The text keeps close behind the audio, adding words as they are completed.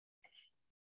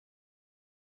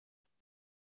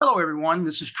Hello, everyone.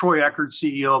 This is Troy Eckert,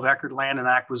 CEO of Eckert Land and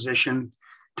Acquisition.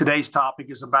 Today's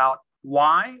topic is about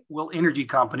why will energy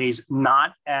companies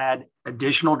not add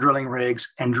additional drilling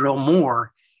rigs and drill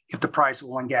more if the price of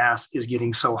oil and gas is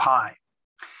getting so high?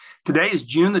 Today is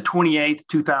June the 28th,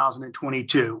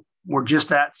 2022. We're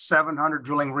just at 700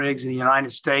 drilling rigs in the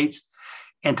United States.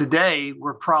 And today,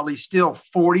 we're probably still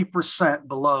 40%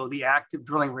 below the active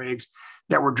drilling rigs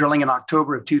that were drilling in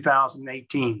October of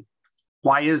 2018.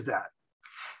 Why is that?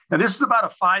 Now, this is about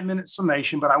a 5-minute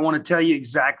summation, but I want to tell you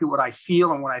exactly what I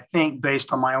feel and what I think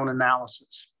based on my own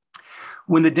analysis.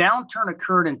 When the downturn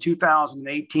occurred in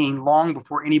 2018, long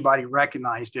before anybody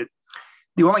recognized it,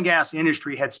 the oil and gas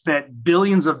industry had spent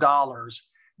billions of dollars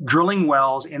drilling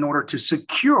wells in order to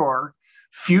secure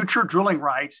future drilling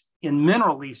rights in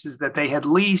mineral leases that they had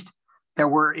leased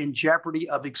that were in jeopardy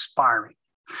of expiring.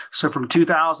 So from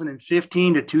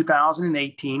 2015 to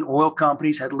 2018, oil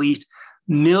companies had leased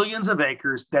millions of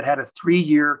acres that had a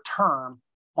 3-year term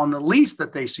on the lease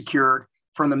that they secured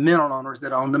from the mineral owners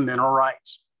that own the mineral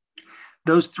rights.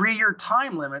 Those 3-year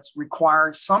time limits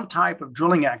require some type of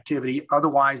drilling activity,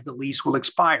 otherwise the lease will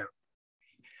expire.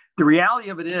 The reality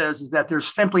of it is that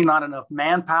there's simply not enough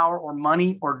manpower or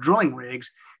money or drilling rigs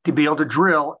to be able to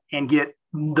drill and get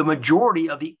the majority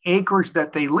of the acreage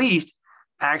that they leased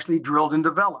actually drilled and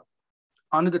developed.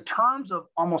 Under the terms of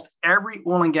almost every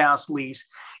oil and gas lease,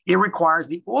 it requires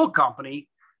the oil company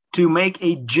to make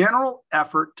a general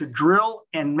effort to drill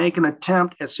and make an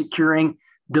attempt at securing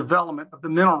development of the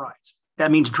mineral rights.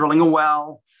 That means drilling a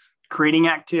well, creating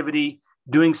activity,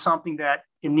 doing something that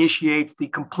initiates the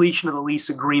completion of the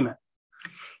lease agreement.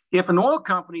 If an oil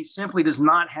company simply does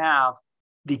not have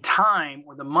the time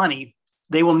or the money,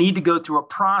 they will need to go through a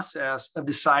process of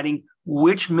deciding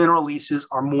which mineral leases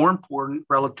are more important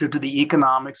relative to the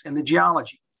economics and the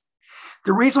geology.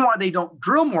 The reason why they don't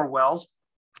drill more wells,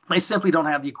 they simply don't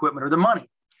have the equipment or the money.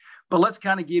 But let's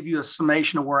kind of give you a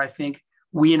summation of where I think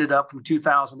we ended up from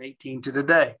 2018 to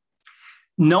today.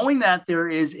 Knowing that there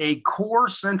is a core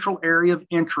central area of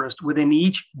interest within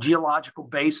each geological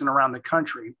basin around the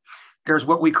country, there's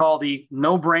what we call the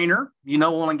no-brainer. You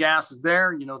know oil and gas is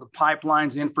there. You know the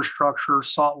pipelines, infrastructure,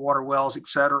 saltwater wells, et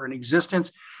cetera, in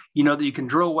existence. You know that you can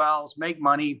drill wells, make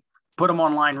money, put them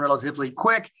online relatively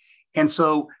quick. And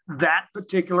so that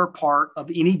particular part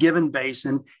of any given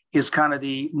basin is kind of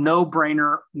the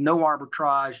no-brainer, no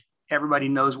arbitrage. Everybody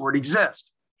knows where it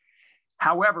exists.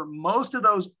 However, most of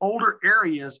those older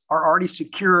areas are already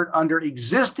secured under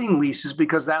existing leases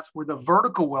because that's where the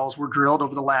vertical wells were drilled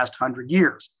over the last 100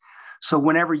 years. So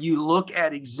whenever you look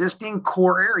at existing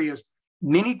core areas,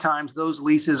 many times those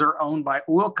leases are owned by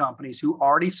oil companies who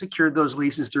already secured those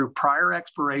leases through prior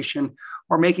exploration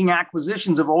or making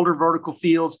acquisitions of older vertical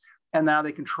fields, and now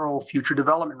they control future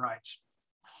development rights.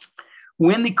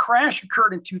 When the crash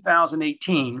occurred in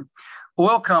 2018,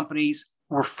 oil companies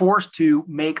were forced to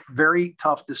make very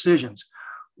tough decisions.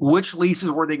 Which leases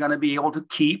were they going to be able to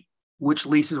keep? Which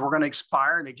leases were going to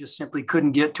expire and they just simply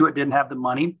couldn't get to it, didn't have the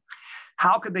money?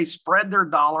 How could they spread their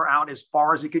dollar out as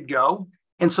far as it could go?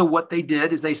 And so what they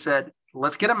did is they said,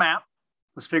 let's get a map.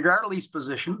 Let's figure out a lease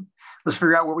position. Let's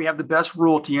figure out where we have the best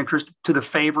royalty interest to the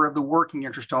favor of the working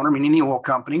interest owner, meaning the oil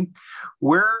company.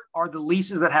 Where are the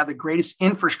leases that have the greatest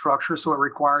infrastructure, so it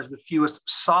requires the fewest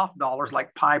soft dollars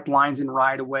like pipelines and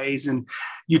right-of-ways and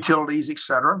utilities, et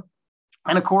cetera.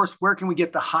 And of course, where can we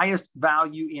get the highest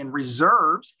value in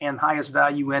reserves and highest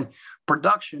value in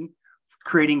production,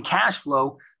 creating cash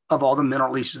flow of all the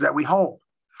mineral leases that we hold?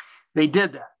 They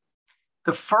did that.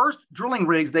 The first drilling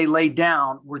rigs they laid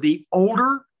down were the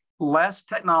older, less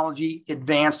technology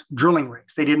advanced drilling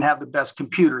rigs. They didn't have the best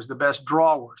computers, the best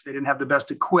drawers. They didn't have the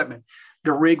best equipment.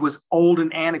 The rig was old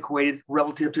and antiquated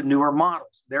relative to newer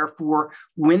models. Therefore,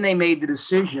 when they made the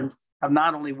decision of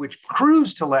not only which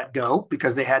crews to let go,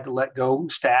 because they had to let go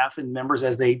staff and members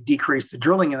as they decreased the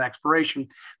drilling and exploration,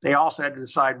 they also had to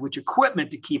decide which equipment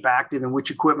to keep active and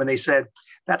which equipment they said,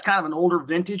 that's kind of an older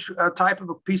vintage type of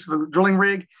a piece of a drilling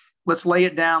rig. Let's lay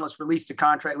it down. Let's release the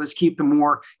contract. Let's keep the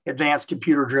more advanced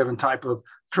computer-driven type of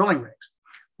drilling rigs.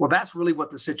 Well, that's really what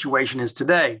the situation is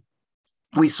today.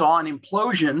 We saw an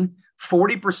implosion,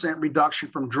 40% reduction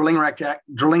from drilling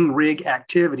rig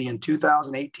activity in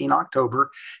 2018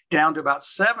 October, down to about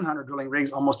 700 drilling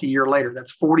rigs almost a year later.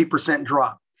 That's 40%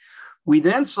 drop. We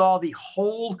then saw the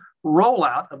whole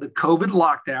rollout of the COVID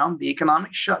lockdown, the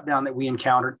economic shutdown that we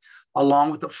encountered,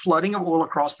 along with the flooding of oil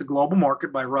across the global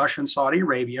market by Russia and Saudi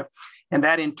Arabia. And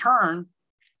that in turn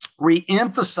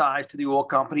re-emphasized to the oil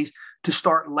companies, to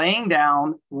start laying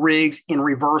down rigs in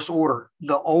reverse order.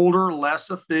 The older,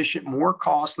 less efficient, more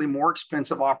costly, more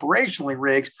expensive operationally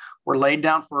rigs were laid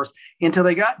down first until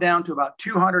they got down to about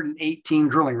 218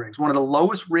 drilling rigs, one of the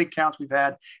lowest rig counts we've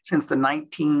had since the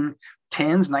 1910s,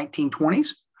 1920s.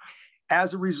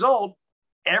 As a result,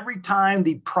 every time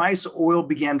the price of oil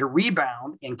began to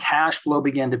rebound and cash flow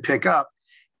began to pick up,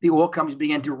 the oil companies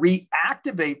began to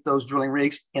reactivate those drilling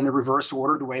rigs in the reverse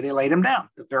order, the way they laid them down.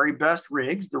 The very best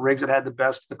rigs, the rigs that had the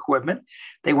best equipment,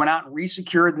 they went out and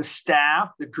resecured the staff,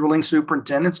 the drilling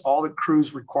superintendents, all the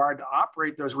crews required to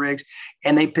operate those rigs,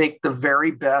 and they picked the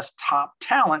very best top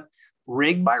talent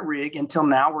rig by rig until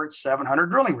now we're at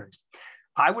 700 drilling rigs.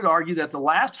 I would argue that the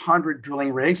last 100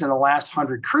 drilling rigs and the last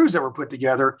 100 crews that were put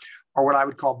together are what I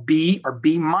would call B or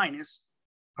B minus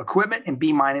equipment and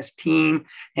B minus team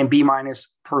and B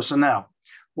minus personnel.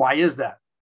 Why is that?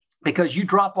 Because you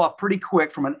drop off pretty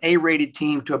quick from an A-rated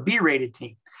team to a B-rated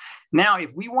team. Now, if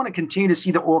we want to continue to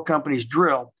see the oil companies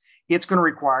drill, it's going to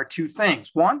require two things.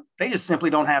 One, they just simply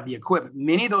don't have the equipment.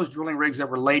 Many of those drilling rigs that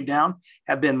were laid down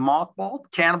have been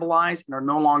mothballed, cannibalized, and are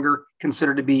no longer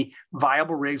considered to be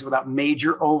viable rigs without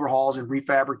major overhauls and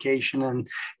refabrication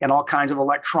and all kinds of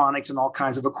electronics and all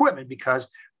kinds of equipment, because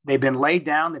they've been laid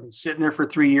down. They've been sitting there for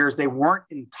 3 years. They weren't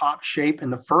in top shape in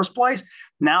the first place.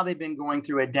 Now they've been going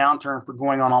through a downturn for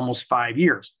going on almost 5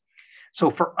 years. So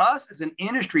for us as an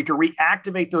industry to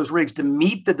reactivate those rigs to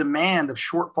meet the demand of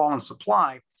shortfall in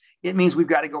supply, it means we've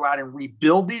got to go out and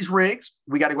rebuild these rigs.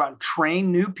 We got to go out and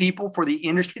train new people for the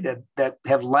industry that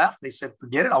have left. They said,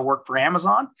 forget it, I'll work for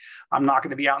Amazon. I'm not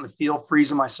going to be out in the field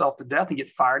freezing myself to death and get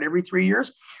fired every 3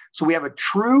 years. So we have a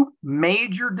true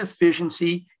major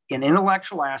deficiency in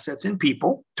intellectual assets and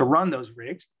people to run those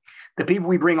rigs. The people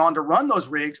we bring on to run those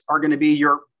rigs are going to be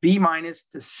your B minus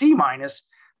to C minus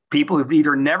people who've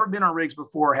either never been on rigs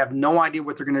before, have no idea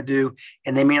what they're going to do,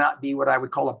 and they may not be what I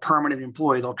would call a permanent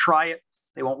employee. They'll try it,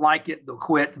 they won't like it, they'll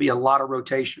quit. There'll be a lot of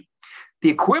rotation. The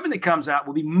equipment that comes out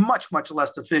will be much, much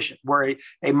less efficient, where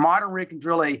a modern rig can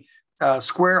drill a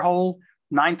square hole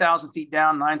 9,000 feet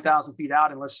down, 9,000 feet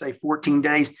out in, let's say, 14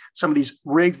 days. Some of these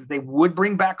rigs that they would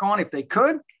bring back on, if they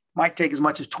could, might take as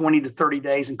much as 20 to 30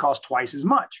 days and cost twice as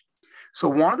much. So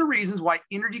one of the reasons why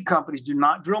energy companies do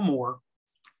not drill more,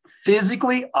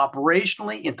 physically,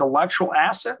 operationally, intellectual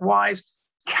asset-wise,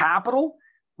 capital,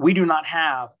 we do not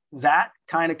have that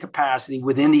kind of capacity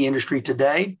within the industry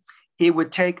today. It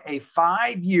would take a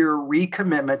 5-year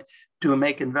recommitment to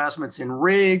make investments in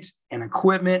rigs and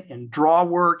equipment and draw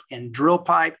work and drill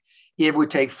pipe. It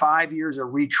would take 5 years of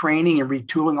retraining and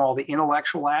retooling all the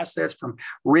intellectual assets, from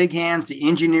rig hands to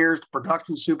engineers to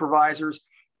production supervisors.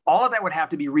 All of that would have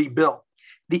to be rebuilt.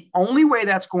 The only way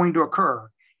that's going to occur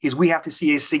is we have to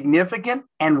see a significant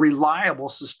and reliable,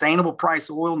 sustainable price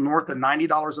of oil north of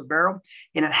 $90 a barrel.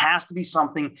 And it has to be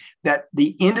something that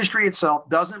the industry itself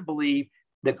doesn't believe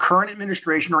the current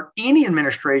administration or any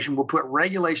administration will put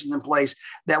regulations in place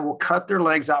that will cut their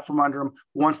legs out from under them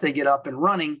once they get up and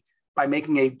running, by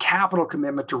making a capital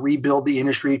commitment to rebuild the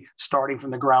industry starting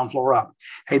from the ground floor up.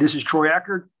 Hey, this is Troy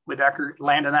Eckert with Eckert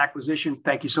Land and Acquisition.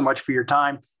 Thank you so much for your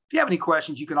time. If you have any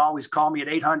questions, you can always call me at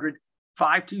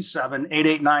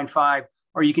 800-527-8895,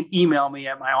 or you can email me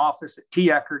at my office at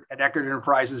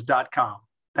teckert@eckertenterprises.com.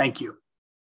 Thank you.